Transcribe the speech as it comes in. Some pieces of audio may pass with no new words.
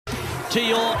to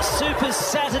your Super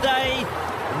Saturday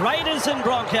Raiders and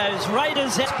Broncos.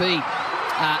 Raiders speed.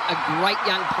 A great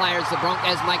young player as the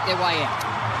Broncos make their way out.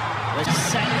 It's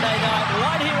Saturday night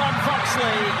right here on Fox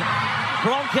League.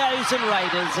 Broncos and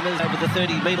Raiders, and over the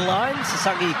 30-metre line.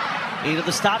 Sasungi into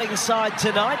the starting side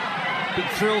tonight. Big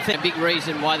thrill. A big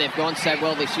reason why they've gone so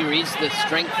well this year is the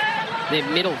strength. Their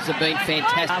middles have been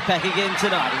fantastic. Back again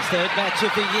tonight, his third match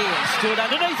of the year. Stood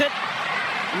underneath it.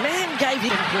 Man gave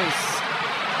him Chris.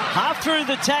 Half through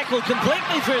the tackle,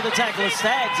 completely through the tackle of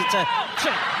Staggs. It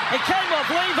came off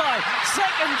Levi.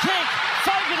 Second kick.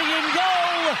 Fogarty in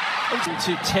goal.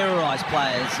 To terrorise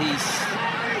players.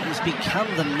 He's become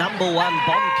the #1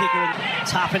 bomb kicker.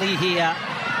 Tarpany here.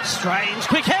 Strange.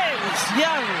 Quick hands.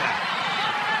 Young.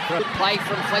 Good play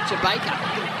from Fletcher Baker.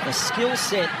 The skill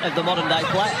set of the modern-day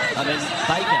player.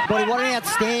 Baker. But what an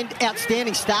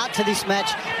outstanding start to this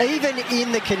match, even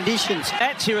in the conditions.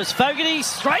 Match here as Fogarty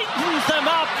straightens them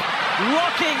up,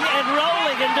 rocking and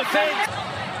rolling in defence.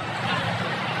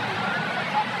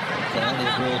 Only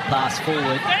a broad pass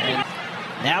forward. And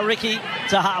now Ricky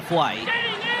to halfway.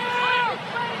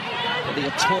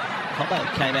 Cobbo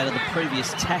came out of the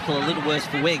previous tackle, a little worse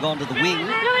for wear, gone to the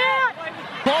wing.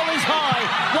 Ball is high.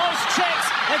 Walsh checks.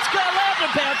 It's got allowed to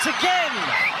bounce again.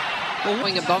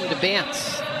 Going a bomb to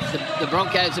bounce. The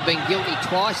Broncos have been guilty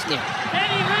twice now.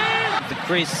 For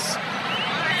Chris.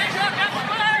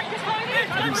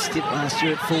 Didn't stip last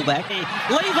year at fullback.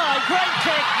 Levi, great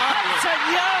kick. Hudson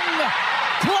Young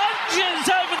plunges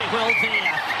over the well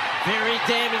there. Very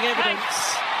damning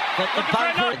evidence that the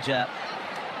bunker.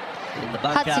 In the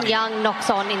bunker. Hudson Young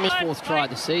knocks on in the fourth try of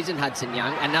the season. Hudson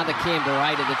Young, another Canberra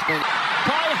Raider that's been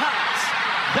by Hutt.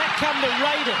 Back come the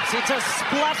Raiders. It's a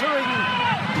spluttering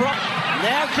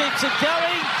now keeps it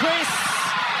going. Chris,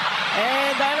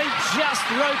 and they only just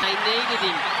wrote. They needed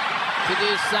him to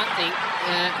do something.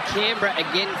 Canberra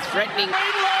again threatening.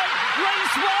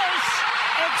 Reece Walsh,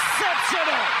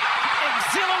 exceptional,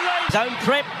 exhilarating. Zone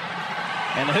prep,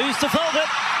 and who's to fault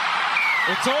it?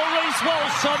 It's all Reece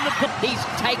Walsh on the... He's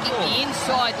taking the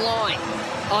inside line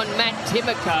on Matt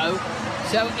Timoko.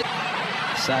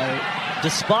 So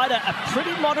despite a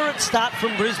pretty moderate start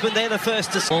from Brisbane, they're the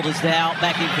first to... Walters now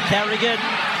back in for Carrigan.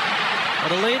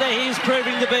 What a leader he's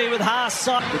proving to be with Haas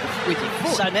side. With your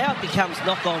foot. So now it becomes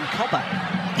knock-on Cobbo.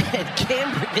 And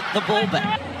Canberra get the ball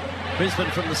back. Brisbane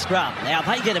from the scrum. Now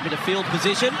they get a bit of field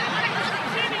position.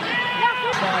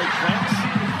 Try Franks.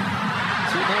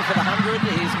 2 more for the 100.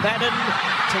 Here's Madden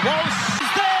to Walsh.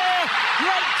 He's there!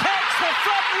 Great catch, the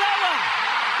front rower!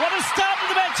 What a start to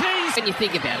the match. When you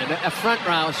think about it, a front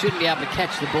rower shouldn't be able to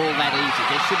catch the ball that easy.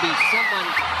 There should be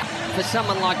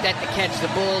someone like that to catch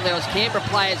the ball. There was Canberra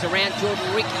players around Jordan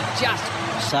Ricky just...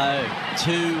 So,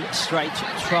 2 straight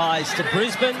tries to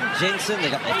Brisbane. Jensen, they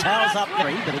got their tails up.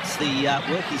 But it's the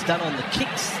work he's done on the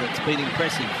kicks that's been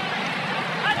impressive.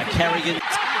 Carrigan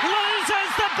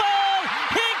loses the ball.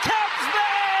 Here comes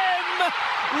them.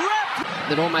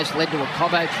 That almost led to a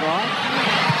Cobbo try.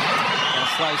 A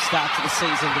slow start to the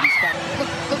season, but he's back.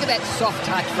 Look at that soft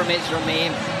touch from Ezra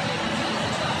Mam.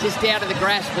 Just out of the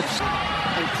grasp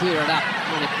and clear it up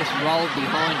when it just rolled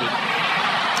behind him.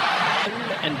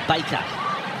 And Baker.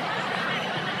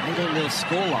 18-0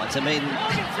 scorelines.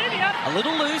 A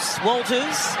little loose.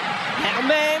 Walters. Now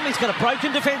Mam, he's got a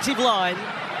broken defensive line.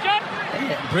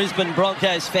 Brisbane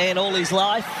Broncos fan all his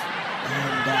life.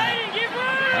 And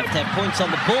have to have points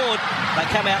on the board. They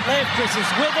come out left. Chris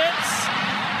is with it.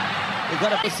 We've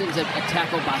got Listens a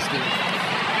tackle busting,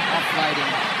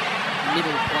 offloading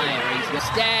middle player. He's with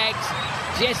Staggs,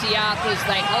 Jesse Arthurs.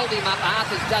 They hold him up.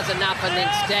 Arthurs does enough, and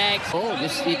then Staggs. Oh,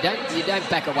 you don't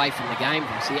back away from the game,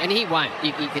 and he won't.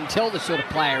 You can tell the sort of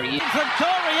player he is. From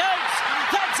Corey Oates,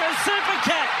 that's a super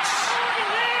catch.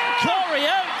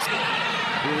 Corey Oates.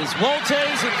 Here is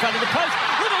Walters in front of the post.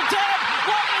 Little dab.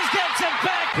 Walters gets it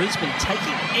back. Brisbane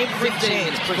taking every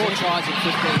chance. 4 tries in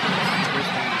 15 minutes.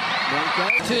 Brisbane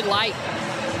Broncos. Too late.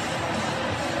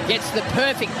 Gets the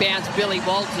perfect bounce, Billy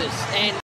Walters. And